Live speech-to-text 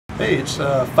Hey, it's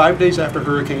 5 days after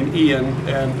Hurricane Ian,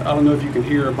 and I don't know if you can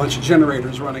hear a bunch of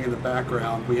generators running in the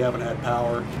background. We haven't had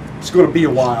power. It's going to be a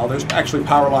while. There's actually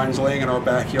power lines laying in our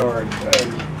backyard.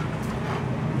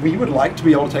 And we would like to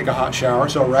be able to take a hot shower,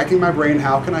 so racking my brain,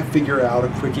 how can I figure out a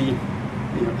quickie,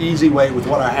 easy way with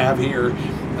what I have here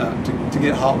to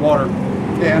get hot water?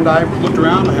 And I looked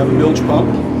around. I have a bilge pump,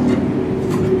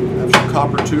 I have some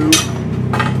copper tube,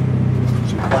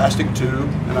 some plastic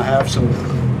tube, and I have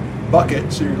some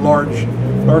buckets, so large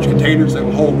containers that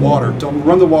will hold water. So I'm going to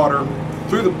run the water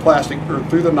through the plastic or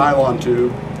through the nylon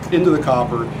tube into the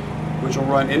copper, which will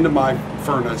run into my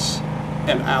furnace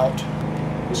and out.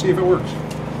 We'll see if it works.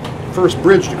 First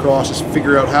bridge to cross is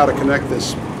figure out how to connect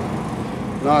this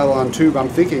nylon tube. I'm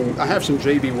thinking I have some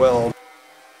JB Weld.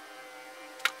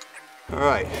 All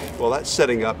right, well that's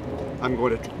setting up. I'm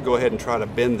going to go ahead and try to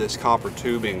bend this copper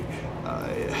tubing.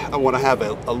 I want to have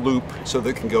a loop so that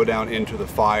it can go down into the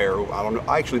fire. I don't know.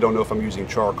 I actually don't know if I'm using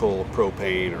charcoal,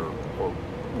 propane, or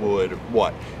wood, or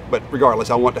what. But regardless,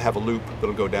 I want to have a loop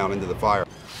that'll go down into the fire.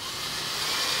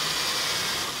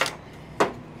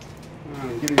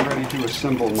 I'm getting ready to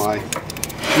assemble my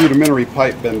rudimentary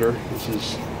pipe bender. This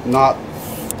is not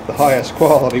the highest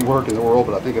quality work in the world,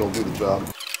 but I think it'll do the job.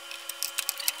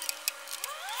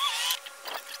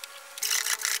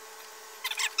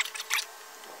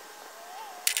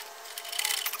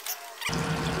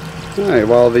 Alright,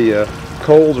 while the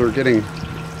coals are getting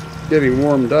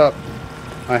warmed up,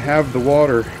 I have the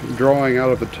water drawing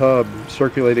out of the tub,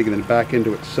 circulating and then back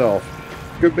into itself.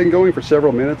 It's been going for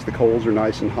several minutes. The coals are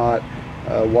nice and hot.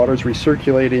 Water's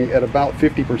recirculating at about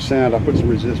 50%. I put some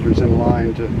resistors in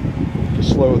line to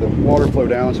slow the water flow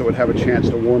down so it would have a chance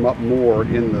to warm up more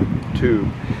in the tube.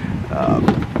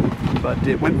 But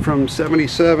it went from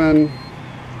 77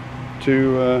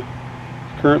 to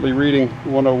currently reading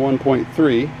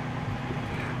 101.3.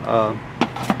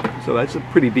 So that's a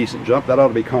pretty decent jump. That ought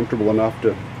to be comfortable enough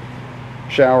to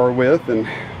shower with and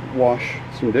wash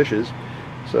some dishes.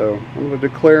 So I'm going to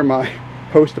declare my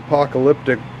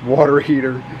post-apocalyptic water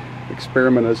heater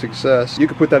experiment a success. You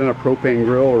could put that in a propane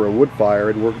grill or a wood fire,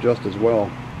 it'd work just as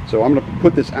well. So I'm going to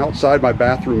put this outside my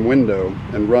bathroom window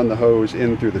and run the hose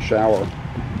in through the shower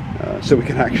so we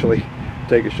can actually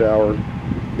take a shower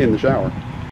in the shower.